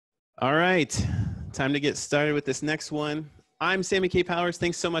All right, time to get started with this next one. I'm Sammy K. Powers.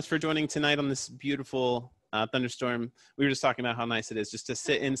 Thanks so much for joining tonight on this beautiful thunderstorm. We were just talking about how nice it is just to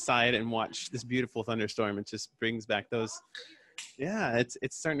sit inside and watch this beautiful thunderstorm. It just brings back those, yeah, it's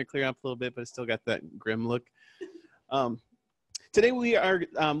starting to clear up a little bit, but it's still got that grim look. Today we are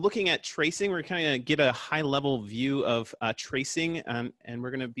looking at tracing. We're kind of get a high level view of tracing, and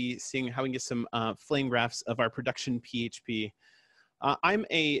we're gonna be seeing how we can get some flame graphs of our production PHP. I'm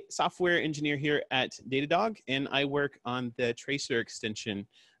a software engineer here at Datadog, and I work on the tracer extension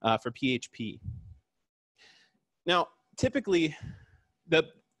for PHP. Now, typically, the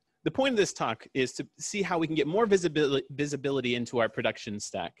point of this talk is to see how we can get more visibility into our production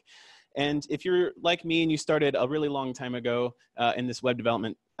stack. And if you're like me and you started a really long time ago in this web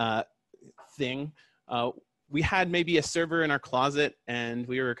development thing, we had maybe a server in our closet and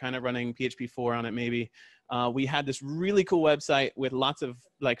we were kind of running PHP 4 on it maybe. We had this really cool website with lots of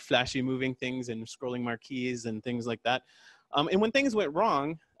like flashy moving things and scrolling marquees and things like that. And when things went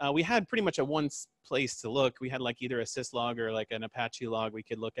wrong, we had pretty much a one place to look. We had like either a syslog or like an Apache log we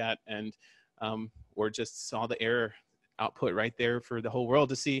could look at, and or just saw the error output right there for the whole world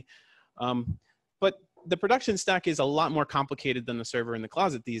to see. But the production stack is a lot more complicated than the server in the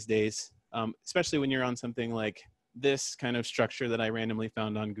closet these days, especially when you're on something like this kind of structure that I randomly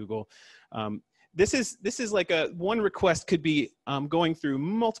found on Google. This is like one request could be going through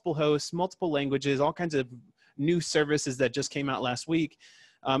multiple hosts, multiple languages, all kinds of new services that just came out last week.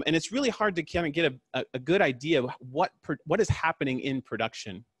 And it's really hard to kind of get a good idea of what is happening in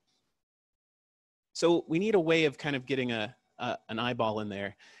production. So we need a way of kind of getting an eyeball in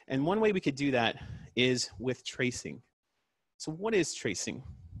there. And one way we could do that is with tracing. So what is tracing?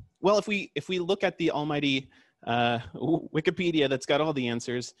 Well, if we look at the almighty Wikipedia that's got all the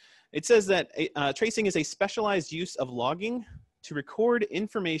answers, it says that tracing is a specialized use of logging to record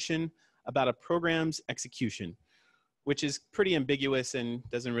information about a program's execution, which is pretty ambiguous and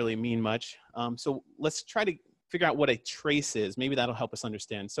doesn't really mean much. So let's try to figure out what a trace is. Maybe that'll help us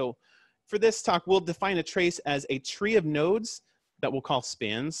understand. So for this talk, we'll define a trace as a tree of nodes that we'll call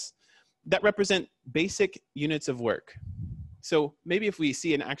spans that represent basic units of work. So maybe if we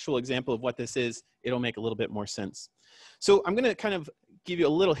see an actual example of what this is, it'll make a little bit more sense. So I'm going to kind of give you a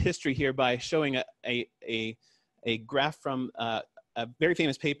little history here by showing a graph from a very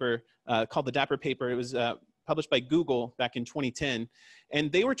famous paper called the Dapper paper. It was published by Google back in 2010.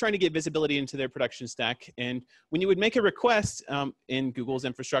 And they were trying to get visibility into their production stack. And when you would make a request in Google's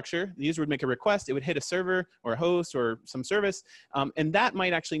infrastructure, the user would make a request, it would hit a server or a host or some service. And that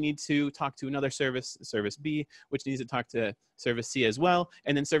might actually need to talk to another service, service B, which needs to talk to service C as well.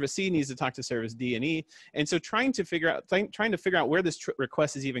 And then service C needs to talk to service D and E. And so trying to figure out where this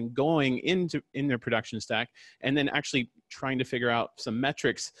request is even going in their production stack, and then actually trying to figure out some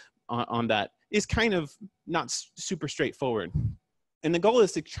metrics on that is kind of not super straightforward. And the goal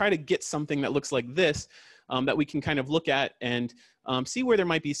is to try to get something that looks like this that we can kind of look at and see where there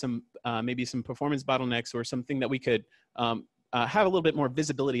might be some maybe some performance bottlenecks or something that we could have a little bit more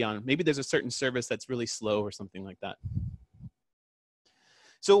visibility on. Maybe there's a certain service that's really slow or something like that.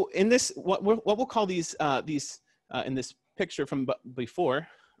 So in this, what we'll call these in this picture from before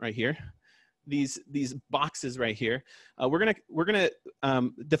right here, these boxes right here, we're gonna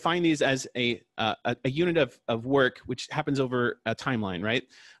define these as a unit of work which happens over a timeline, right?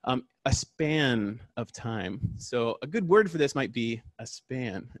 A span of time. So a good word for this might be a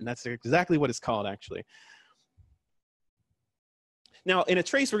span, and that's exactly what it's called actually. Now in a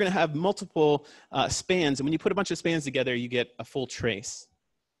trace, we're gonna have multiple spans, and when you put a bunch of spans together, you get a full trace.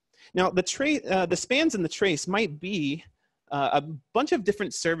 Now the spans in the trace might be a bunch of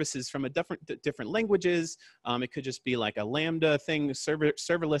different services from different languages. It could just be like a Lambda thing,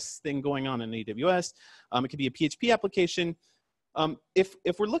 serverless thing going on in AWS. It could be a PHP application.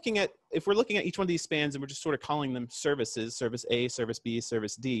 If we're looking at each one of these spans and we're just sort of calling them services, service A, service B,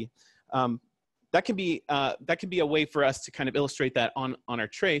 service D, that can be a way for us to kind of illustrate that on our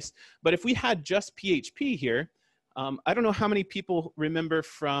trace. But if we had just PHP here, I don't know how many people remember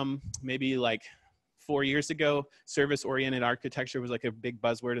from maybe like 4 years ago, service-oriented architecture was like a big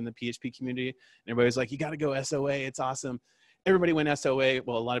buzzword in the PHP community. And everybody was like, you got to go SOA, it's awesome. Everybody went SOA.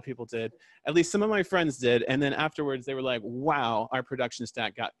 Well, a lot of people did. At least some of my friends did. And then afterwards, they were like, wow, our production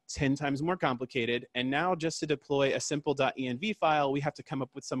stack got 10 times more complicated. And now just to deploy a simple .env file, we have to come up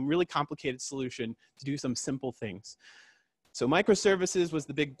with some really complicated solution to do some simple things. So microservices was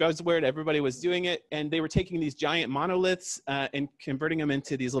the big buzzword. Everybody was doing it. And they were taking these giant monoliths and converting them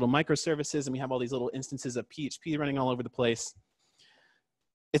into these little microservices. And we have all these little instances of PHP running all over the place.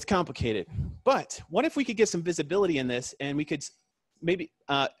 It's complicated. But what if we could get some visibility in this and we could maybe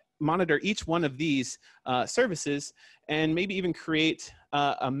monitor each one of these services and maybe even create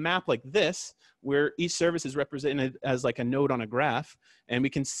a map like this, where each service is represented as like a node on a graph, and we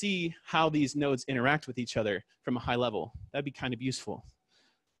can see how these nodes interact with each other from a high level. That'd be kind of useful.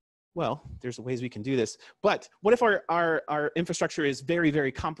 Well, there's ways we can do this, but what if our infrastructure is very,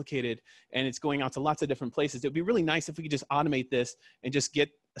 very complicated and it's going out to lots of different places? It would be really nice if we could just automate this and just get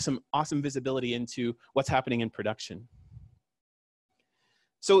some awesome visibility into what's happening in production.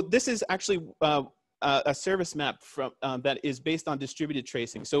 So this is actually a service map from, that is based on distributed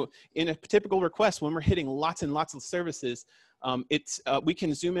tracing. So in a typical request, when we're hitting lots and lots of services, we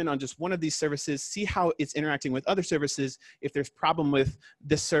can zoom in on just one of these services, see how it's interacting with other services, if there's problem with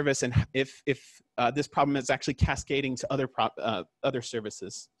this service, and if this problem is actually cascading to other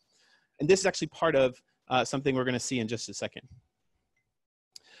services. And this is actually part of something we're going to see in just a second.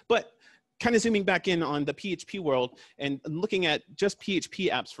 But kind of zooming back in on the PHP world and looking at just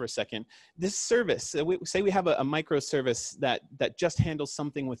PHP apps for a second, this service, say we have a microservice that just handles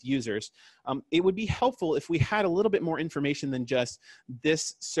something with users, it would be helpful if we had a little bit more information than just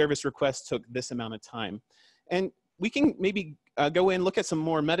this service request took this amount of time. And we can maybe go in, look at some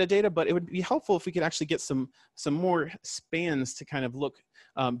more metadata, but it would be helpful if we could actually get some more spans to kind of look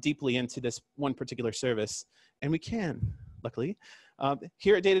deeply into this one particular service. And we can, luckily.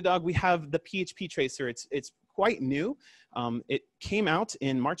 Here at Datadog, we have the PHP tracer. It's quite new. It came out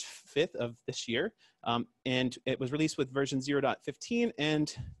in March 5th of this year, and it was released with version 0.15.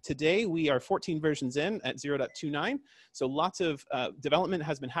 And today we are 14 versions in at 0.29. So lots of development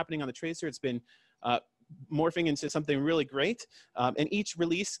has been happening on the tracer. It's been morphing into something really great. And each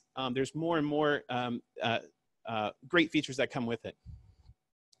release, there's more and more great features that come with it.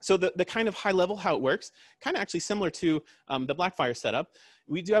 So the kind of high level how it works, kind of actually similar to the Blackfire setup.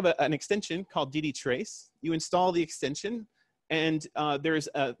 We do have an extension called ddtrace. You install the extension, and there's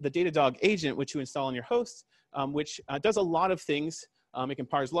the Datadog agent, which you install on your host, which does a lot of things. It can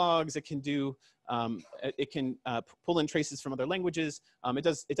parse logs. It can do, pull in traces from other languages.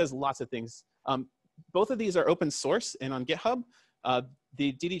 It does lots of things. Both of these are open source and on GitHub.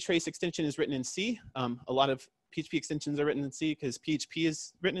 The ddtrace extension is written in C. A lot of PHP extensions are written in C because PHP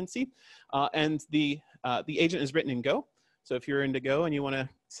is written in C, and the agent is written in Go. So if you're into Go and you want to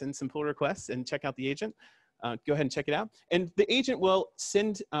send some pull requests and check out the agent, go ahead and check it out. And the agent will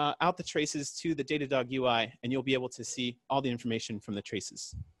send out the traces to the Datadog UI, and you'll be able to see all the information from the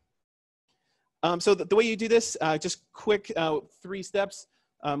traces. So the way you do this, just quick 3 steps.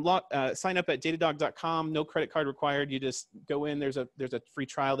 Sign up at datadog.com. No credit card required. You just go in. There's a free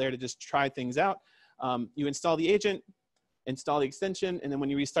trial there to just try things out. You install the agent, install the extension, and then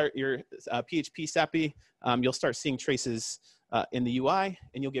when you restart your PHP SAPI, you'll start seeing traces in the UI,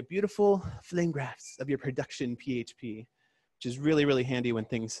 and you'll get beautiful flame graphs of your production PHP, which is really, really handy when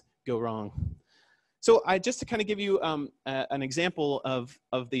things go wrong. So just to kind of give you an example of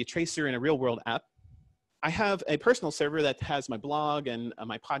the tracer in a real world app, I have a personal server that has my blog and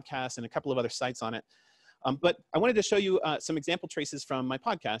my podcast and a couple of other sites on it. But I wanted to show you some example traces from my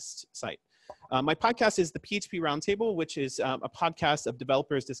podcast site. My podcast is the PHP Roundtable, which is a podcast of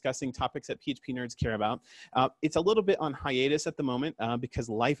developers discussing topics that PHP nerds care about. It's a little bit on hiatus at the moment because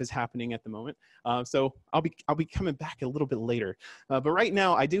life is happening at the moment. So I'll be coming back a little bit later. But right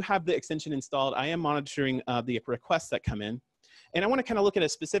now, I do have the extension installed. I am monitoring the requests that come in. And I want to kind of look at a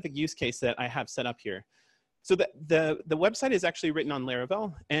specific use case that I have set up here. So the website is actually written on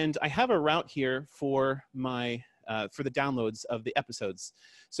Laravel, and I have a route here for my for the downloads of the episodes.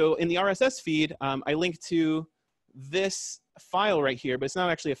 So in the RSS feed, I link to this file right here, but it's not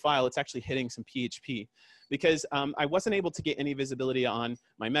actually a file. It's actually hitting some PHP because I wasn't able to get any visibility on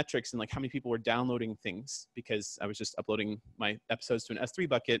my metrics and like how many people were downloading things because I was just uploading my episodes to an S3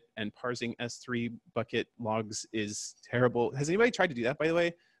 bucket, and parsing S3 bucket logs is terrible. Has anybody tried to do that, by the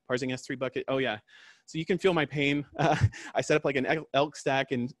way? Parsing S3 bucket? Oh yeah. So you can feel my pain. I set up like an elk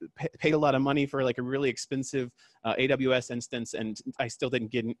stack and paid a lot of money for like a really expensive AWS instance, and I still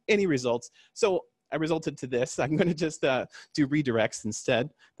didn't get any results. So I resulted to this. I'm going to just do redirects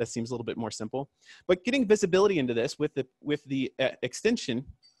instead. That seems a little bit more simple. But getting visibility into this with the extension,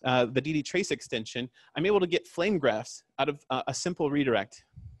 the ddtrace extension, I'm able to get flame graphs out of a simple redirect.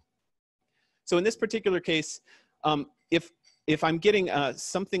 So in this particular case, if I'm getting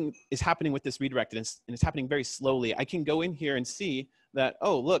something is happening with this redirect and it's happening very slowly, I can go in here and see that,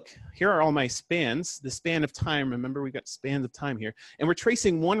 oh, look, here are all my spans, the span of time. Remember, we've got spans of time here. And we're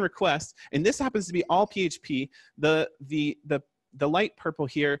tracing one request, and this happens to be all PHP. The light purple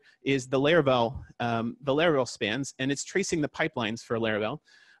here is the Laravel spans, and it's tracing the pipelines for Laravel.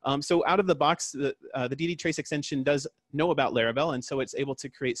 So out of the box, the DD trace extension does know about Laravel, and so it's able to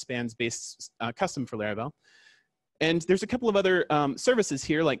create spans based custom for Laravel. And there's a couple of other services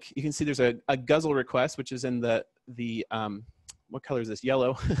here, like you can see there's a guzzle request, which is in the what color is this?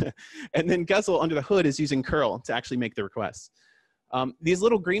 Yellow. And then guzzle under the hood is using curl to actually make the requests. These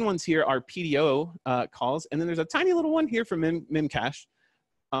little green ones here are PDO calls, and then there's a tiny little one here from Memcache.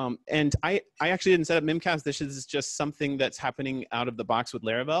 And I actually didn't set up Memcache. This is just something that's happening out of the box with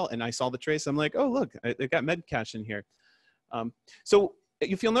Laravel, and I saw the trace. I'm like, oh, look, they've got Memcache in here. So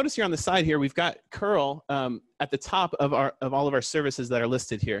if you'll notice here on the side here, we've got curl at the top of all of our services that are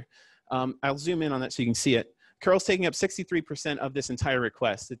listed here. I'll zoom in on that so you can see it. Curl's taking up 63% of this entire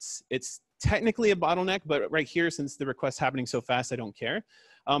request. It's technically a bottleneck, but right here, since the request's happening so fast, I don't care.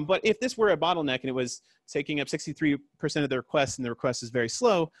 But if this were a bottleneck and it was taking up 63% of the request and the request is very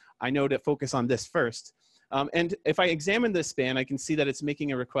slow, I know to focus on this first. And if I examine this span, I can see that it's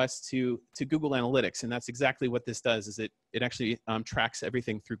making a request to Google Analytics, and that's exactly what this does. Is it actually tracks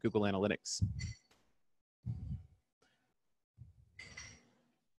everything through Google Analytics.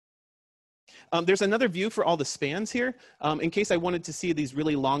 There's another view for all the spans here. In case I wanted to see these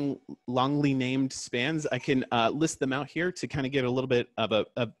really longly named spans, I can list them out here to kind of get a little bit of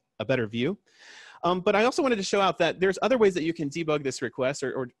a better view. But I also wanted to show out that there's other ways that you can debug this request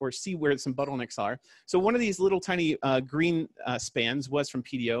or see where some bottlenecks are. So one of these little tiny green spans was from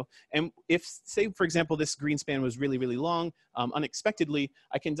PDO. And if, say, for example, this green span was really, really long, unexpectedly,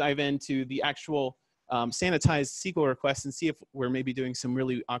 I can dive into the actual sanitized SQL requests and see if we're maybe doing some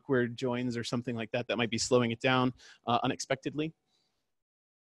really awkward joins or something like that that might be slowing it down unexpectedly.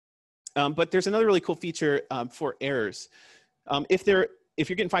 But there's another really cool feature for errors. If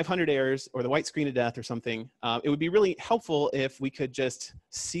you're getting 500 errors or the white screen of death or something, it would be really helpful if we could just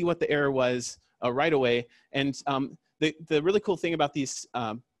see what the error was right away. And the really cool thing about these,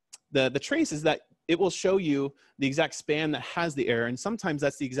 the trace is that it will show you the exact span that has the error. And sometimes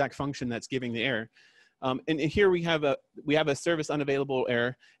that's the exact function that's giving the error. And here we have a service unavailable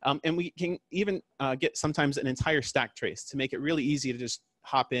error. And we can even get sometimes an entire stack trace to make it really easy to just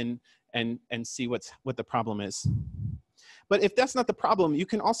hop in and see what the problem is. But if that's not the problem, you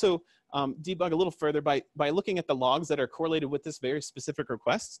can also debug a little further by looking at the logs that are correlated with this very specific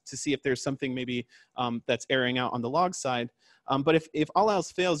request to see if there's something maybe that's erroring out on the log side. But if all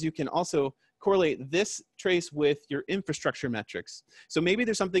else fails, you can also correlate this trace with your infrastructure metrics. So maybe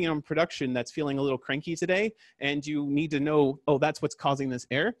there's something in production that's feeling a little cranky today, and you need to know, oh, that's what's causing this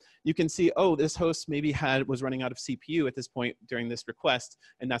error. You can see, oh, this host maybe was running out of CPU at this point during this request,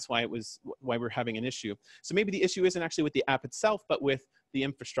 and that's why we're having an issue. So maybe the issue isn't actually with the app itself, but with the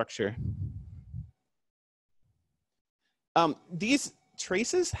infrastructure. These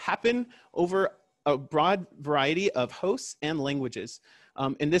traces happen over a broad variety of hosts and languages.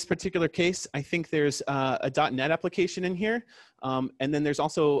 In this particular case, I think there's a .NET application in here. And then there's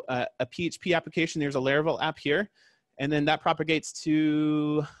also a PHP application. There's a Laravel app here. And then that propagates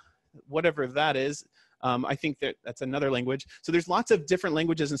to whatever that is. I think that's another language. So there's lots of different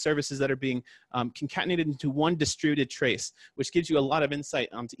languages and services that are being concatenated into one distributed trace, which gives you a lot of insight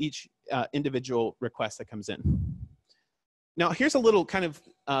onto each individual request that comes in. Now, here's a little kind of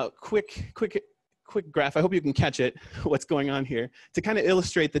quick graph. I hope you can catch it, what's going on here, to kind of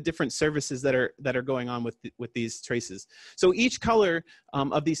illustrate the different services that are going on with these traces. So each color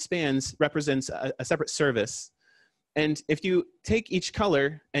of these spans represents a separate service. And if you take each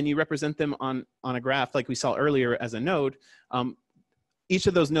color and you represent them on a graph like we saw earlier as a node, each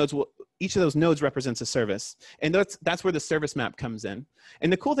of those nodes represents a service. And that's where the service map comes in.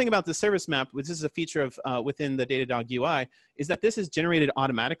 And the cool thing about the service map, which is a feature of within the Datadog UI, is that this is generated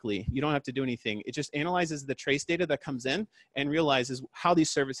automatically. You don't have to do anything. It just analyzes the trace data that comes in and realizes how these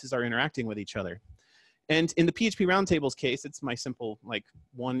services are interacting with each other. And in the PHP Roundtables case, it's my simple like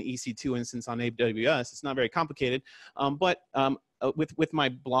one EC2 instance on AWS. It's not very complicated, but with my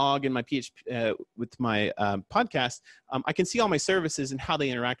blog and my PHP, with my podcast, I can see all my services and how they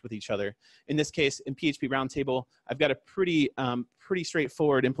interact with each other. In this case, in PHP Roundtable, I've got a pretty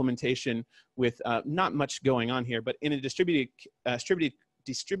straightforward implementation with not much going on here, but in a distributed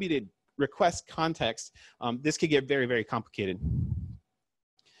request context, this could get very, very complicated.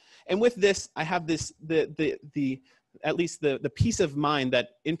 And with this, I have this at least the peace of mind that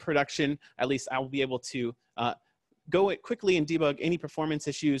in production, at least I will be able to go quickly and debug any performance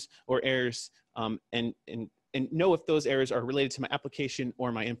issues or errors, and know if those errors are related to my application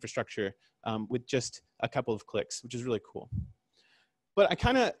or my infrastructure with just a couple of clicks, which is really cool. But I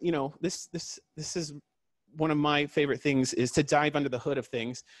kind of, this is one of my favorite things, is to dive under the hood of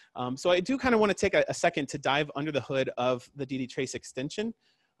things. So I do kind of want to take a second to dive under the hood of the DD Trace extension.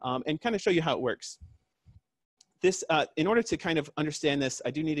 and kind of show you how it works. This, in order to kind of understand this, I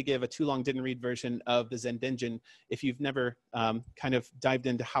do need to give a too long didn't read version of the Zendingen if you've never kind of dived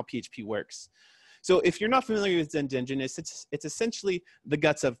into how PHP works. So if you're not familiar with Zendingen, it's essentially the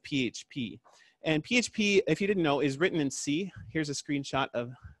guts of PHP. And PHP, if you didn't know, is written in C. Here's a screenshot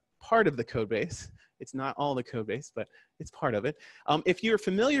of part of the code base. It's not all the code base, but it's part of it. If you're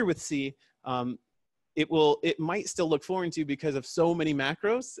familiar with C, it might still look foreign to you because of so many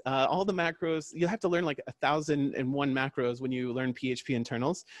macros. All the macros, you'll have to learn like 1,001 macros when you learn PHP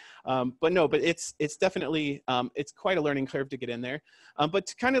internals. But it's definitely, it's quite a learning curve to get in there. But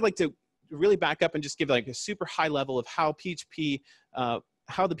to kind of like to really back up and just give like a super high level of how PHP,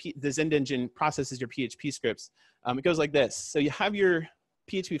 how the Zendingen processes your PHP scripts. It goes like this. So you have your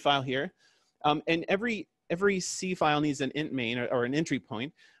PHP file here, and every C file needs an int main or an entry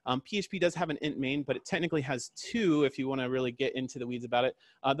point. PHP does have an int main, but it technically has two if you want to really get into the weeds about it.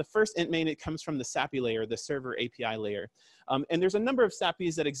 The first int main, it comes from the SAPI layer, the server API layer. And there's a number of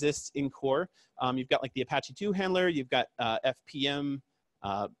SAPIs that exist in core. You've got like the Apache 2 handler, you've got FPM,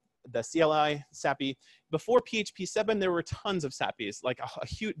 the CLI, SAPI. Before PHP 7, there were tons of SAPIs. Like a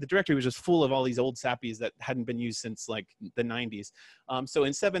huge, the directory was just full of all these old SAPIs that hadn't been used since like the 90s. So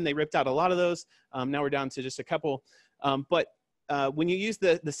in 7, they ripped out a lot of those. Now we're down to just a couple. But when you use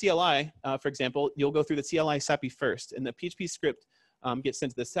the CLI, for example, you'll go through the CLI SAPI first, and the PHP script gets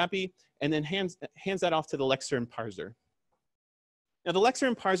sent to the SAPI and then hands that off to the Lexer parser. Now, the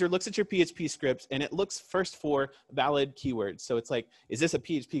Lexer parser looks at your PHP script, and it looks first for valid keywords. So it's like, is this a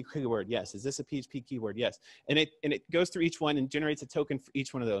PHP keyword? Yes. Is this a PHP keyword? Yes. And it goes through each one and generates a token for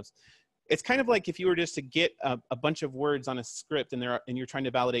each one of those. It's kind of like if you were just to get a bunch of words on a script and you're trying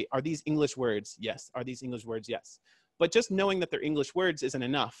to validate, are these English words? Yes. Are these English words? Yes. But just knowing that they're English words isn't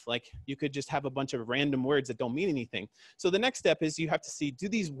enough. Like you could just have a bunch of random words that don't mean anything. So the next step is you have to see, do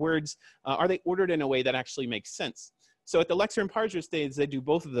these words, are they ordered in a way that actually makes sense? So at the Lexer parser stage, they do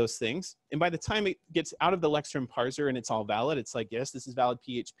both of those things. And by the time it gets out of the Lexer parser and it's all valid, it's like, yes, this is valid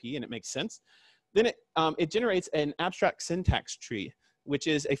PHP and it makes sense. Then it generates an abstract syntax tree, which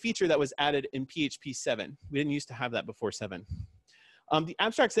is a feature that was added in PHP 7. We didn't used to have that before 7. The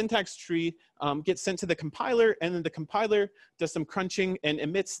abstract syntax tree gets sent to the compiler, and then the compiler does some crunching and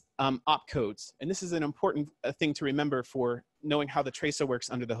emits opcodes. And this is an important thing to remember for knowing how the tracer works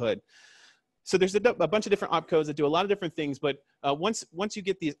under the hood. So there's a bunch of different opcodes that do a lot of different things, but once you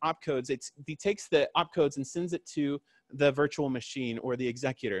get these opcodes, it takes the opcodes and sends it to the virtual machine or the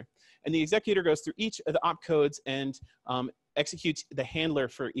executor. And the executor goes through each of the opcodes and executes the handler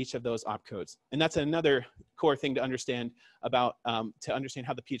for each of those opcodes. And that's another core thing to understand about, to understand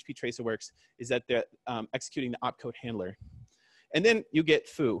how the PHP tracer works, is that they're executing the opcode handler. And then you get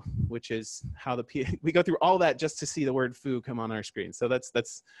foo, which is how we go through all that just to see the word foo come on our screen. So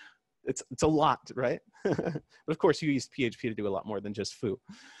it's a lot, right? But of course, you use PHP to do a lot more than just foo.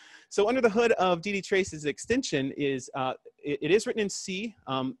 So under the hood of ddtrace's extension is, it is written in C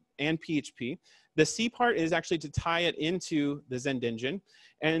and PHP. The C part is actually to tie it into the Zendingen,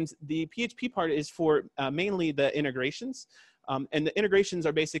 and the PHP part is for mainly the integrations. And the integrations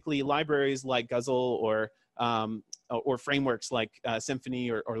are basically libraries like Guzzle or frameworks like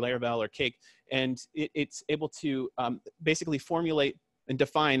Symfony or Laravel or Cake, and it's able to basically formulate and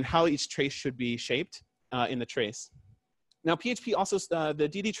define how each trace should be shaped in the trace. Now, PHP also, the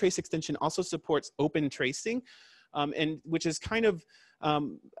ddtrace extension also supports open tracing, and which is kind of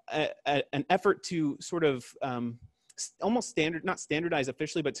an effort to sort of almost not standardize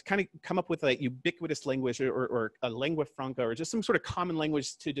officially, but to kind of come up with a ubiquitous language or a lingua franca, or just some sort of common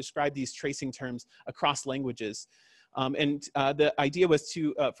language to describe these tracing terms across languages. And the idea was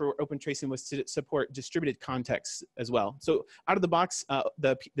to, for open tracing, was to support distributed contexts as well. So out of the box,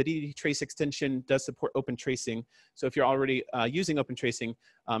 the ddtrace extension does support open tracing. So if you're already using open tracing,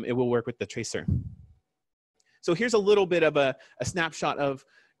 it will work with the tracer. So here's a little bit of a snapshot of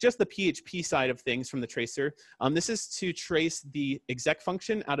just the PHP side of things from the tracer. This is to trace the exec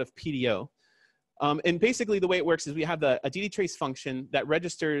function out of PDO. And basically the way it works is we have a ddtrace function that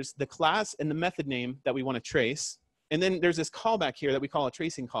registers the class and the method name that we want to trace. And then there's this callback here that we call a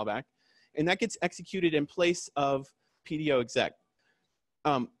tracing callback, and that gets executed in place of PDO exec.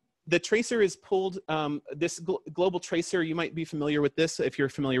 The tracer is pulled, this global tracer, you might be familiar with this if you're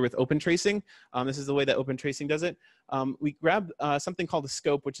familiar with open tracing. This is the way that open tracing does it. We grab something called the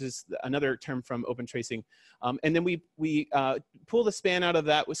scope, which is another term from open tracing. And then we pull the span out of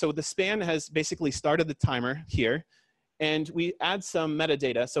that. So the span has basically started the timer here, and we add some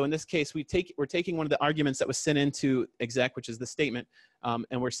metadata. So in this case, we're taking one of the arguments that was sent into exec, which is the statement,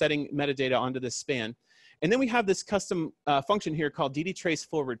 and we're setting metadata onto this span. And then we have this custom function here called ddtrace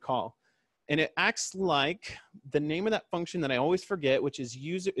forward call. And it acts like the name of that function that I always forget, which is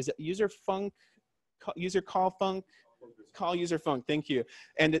user call func, call user func, thank you.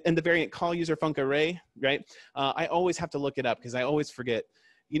 And the variant call user func array, right? I always have to look it up because I always forget.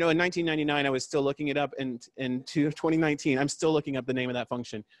 You know, in 1999, I was still looking it up, and in 2019, I'm still looking up the name of that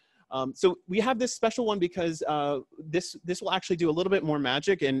function. So we have this special one because this will actually do a little bit more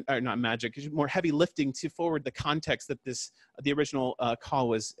magic, and or not magic, more heavy lifting to forward the context that the original call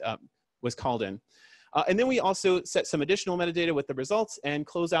was called in. And then we also set some additional metadata with the results and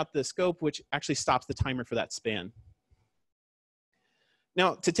close out the scope, which actually stops the timer for that span.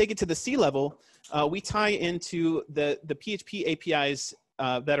 Now, to take it to the C level, we tie into the PHP APIs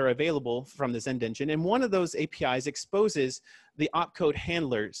that are available from the Zend engine. And one of those APIs exposes the opcode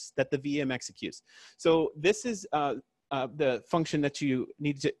handlers that the VM executes. So this is the function that you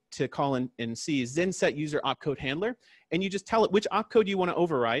need to call in C, Zend set user opcode handler. And you just tell it which opcode you want to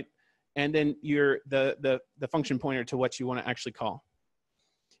overwrite, and then the function pointer to what you want to actually call.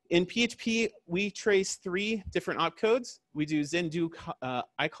 In PHP, we trace 3 different opcodes. We do Zend do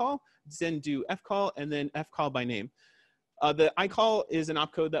icall, Zend do fcall, and then fcall by name. The icall is an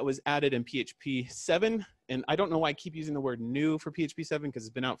opcode that was added in PHP 7, and I don't know why I keep using the word new for PHP 7 because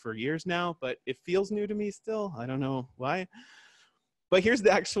it's been out for years now, but it feels new to me still. I don't know why. But here's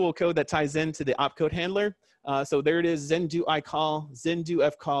the actual code that ties into the opcode handler. So there it is, Zend do icall, Zend do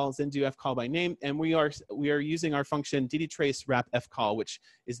fcall, Zend do fcall by name, and we are using our function ddtrace wrap fcall, which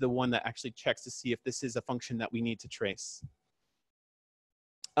is the one that actually checks to see if this is a function that we need to trace.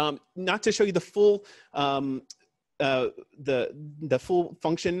 Not to show you the full the full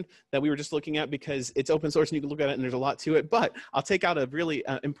function that we were just looking at because it's open source and you can look at it and there's a lot to it, but I'll take out a really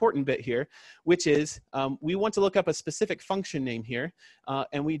important bit here, which is we want to look up a specific function name here,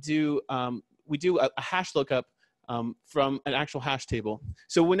 and we do a hash lookup from an actual hash table.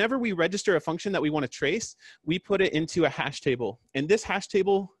 So whenever we register a function that we want to trace, we put it into a hash table. And this hash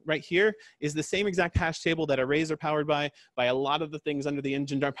table right here is the same exact hash table that arrays are powered by a lot of the things under the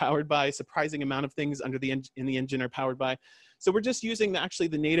engine are powered by, surprising amount of things under the in the engine are powered by. So we're just using actually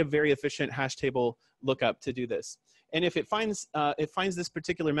the native, very efficient hash table lookup to do this. And if it finds this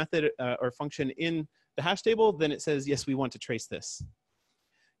particular method or function in the hash table, then it says, yes, we want to trace this.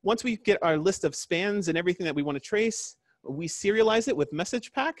 Once we get our list of spans and everything that we want to trace, we serialize it with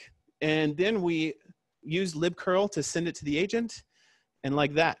message pack, and then we use libcurl to send it to the agent. And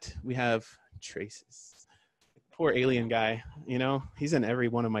like that, we have traces. Poor alien guy, you know, he's in every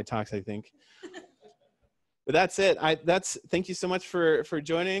one of my talks, I think. But that's it. Thank you so much for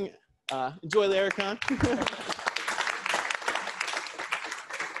joining. Enjoy Laracon.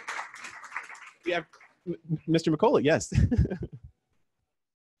 We have Mr. McCullough, yes.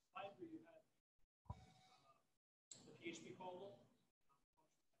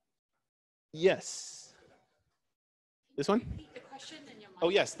 Yes. This one? The question and your mic. Oh,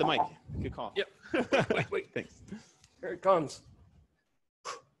 yes, the mic. Good call. Yep. Wait. Thanks. Here it comes.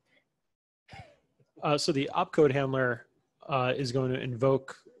 So the opcode handler is going to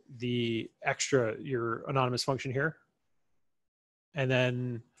invoke your anonymous function here. And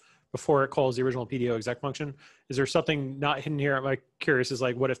then before it calls the original PDO exec function, is there something not hidden here? I'm like curious, is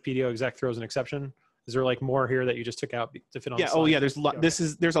like, what if PDO exec throws an exception? Is there like more here that you just took out to fit on the slide? Oh yeah, there's a lot. Okay.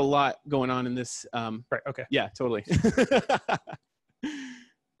 There's a lot going on in this. Right, okay. Yeah, totally.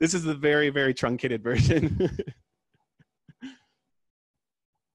 This is the very, very truncated version.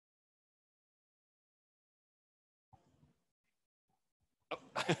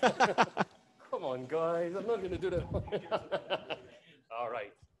 Come on, guys. I'm not going to do that. All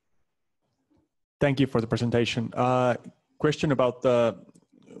right. Thank you for the presentation. Question about the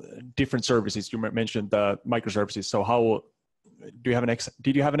different services. You mentioned the microservices. So how do you have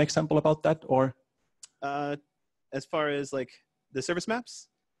did you have an example about that, or? As far as like the service maps?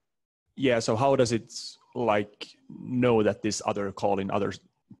 Yeah. So how does it like know that this other call in other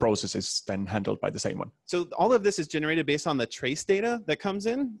processes then handled by the same one? So all of this is generated based on the trace data that comes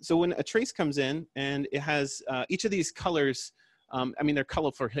in. So when a trace comes in and it has each of these colors, I mean, they're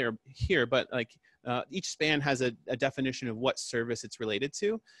colorful here, but like each span has a definition of what service it's related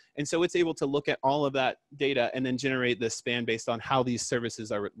to. And so it's able to look at all of that data and then generate the span based on how these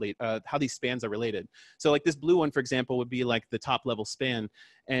services are how these spans are related. So like this blue one, for example, would be like the top level span.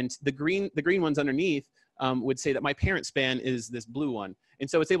 And the green ones underneath would say that my parent span is this blue one. And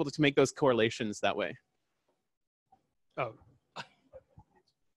so it's able to make those correlations that way. Oh.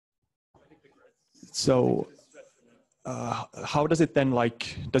 So how does it then,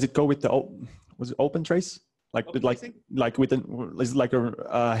 like, does it go with the, was it open trace? Like Oh, tracing? like within is like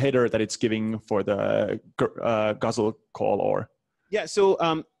a header that it's giving for the guzzle call or. Yeah. So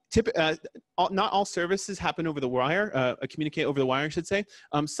not all services happen over the wire. Communicate over the wire, I should say.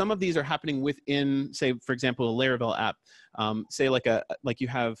 Some of these are happening within, say, for example, a Laravel app. Say like you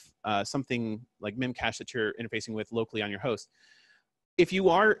have something like Memcache that you're interfacing with locally on your host. If you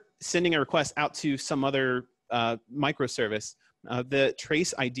are sending a request out to some other microservice, the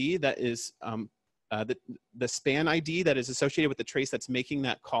trace ID that is the span ID that is associated with the trace that's making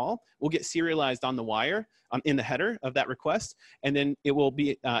that call will get serialized on the wire in the header of that request, and then it will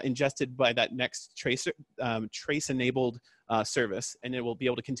be ingested by that next trace-enabled service, and it will be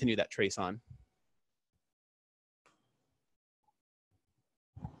able to continue that trace on.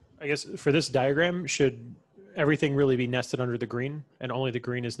 I guess for this diagram, should everything really be nested under the green, and only the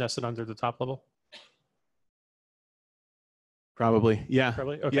green is nested under the top level? Probably, yeah.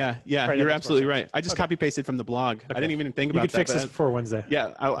 Probably, okay. Yeah, Right, you're that makes more absolutely sense. right. I just copy pasted from the blog. Okay. I didn't even think You about could that. fix this before Wednesday.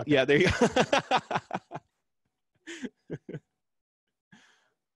 Yeah, Okay. yeah, there you go.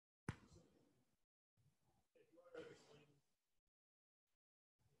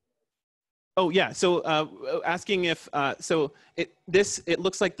 Oh yeah, so asking if it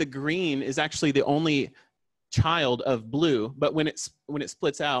looks like the green is actually the only child of blue, but when it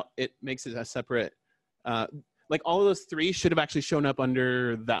splits out, it makes it a separate. Like all of those three should have actually shown up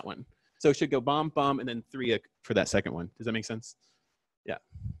under that one. So it should go bomb, bomb, and then 3 for that second one. Does that make sense? Yeah.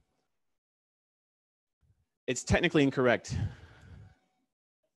 It's technically incorrect.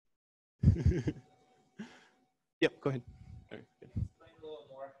 Yep, go ahead. Explain a little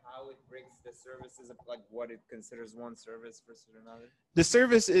more how it breaks the services, like what it considers one service versus another. The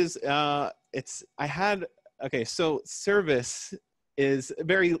service is, so service is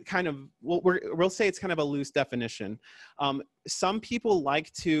very kind of, we'll say it's kind of a loose definition. Some people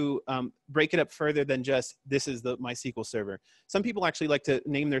like to break it up further than just, this is the MySQL server. Some people actually like to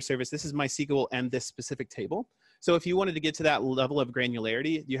name their service, this is MySQL and this specific table. So if you wanted to get to that level of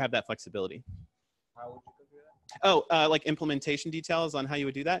granularity, you have that flexibility. How would you go through that? Oh, like implementation details on how you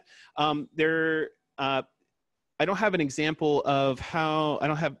would do that. I don't have an example of how, I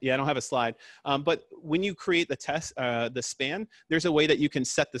don't have a slide. But when you create the test, the span, there's a way that you can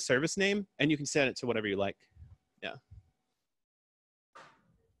set the service name and you can set it to whatever you like. Yeah.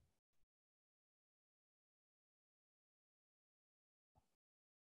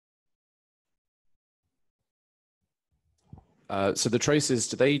 So the traces,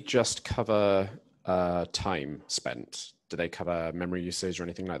 do they just cover time spent? Do they cover memory usage or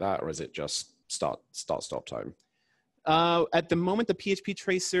anything like that? Or is it just start, stop time? At the moment, the PHP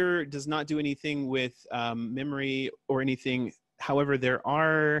tracer does not do anything with memory or anything. However, there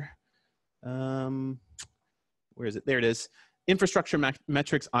are, where is it? There it is. Infrastructure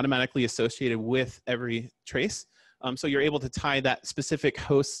metrics automatically associated with every trace. So you're able to tie that specific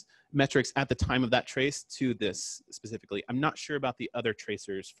host metrics at the time of that trace to this specifically. I'm not sure about the other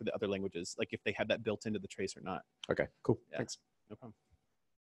tracers for the other languages, like if they had that built into the trace or not. Okay, cool. Yeah. Thanks. No problem.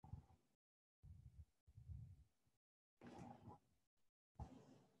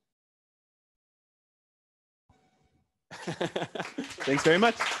 Thanks very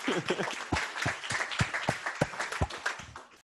much.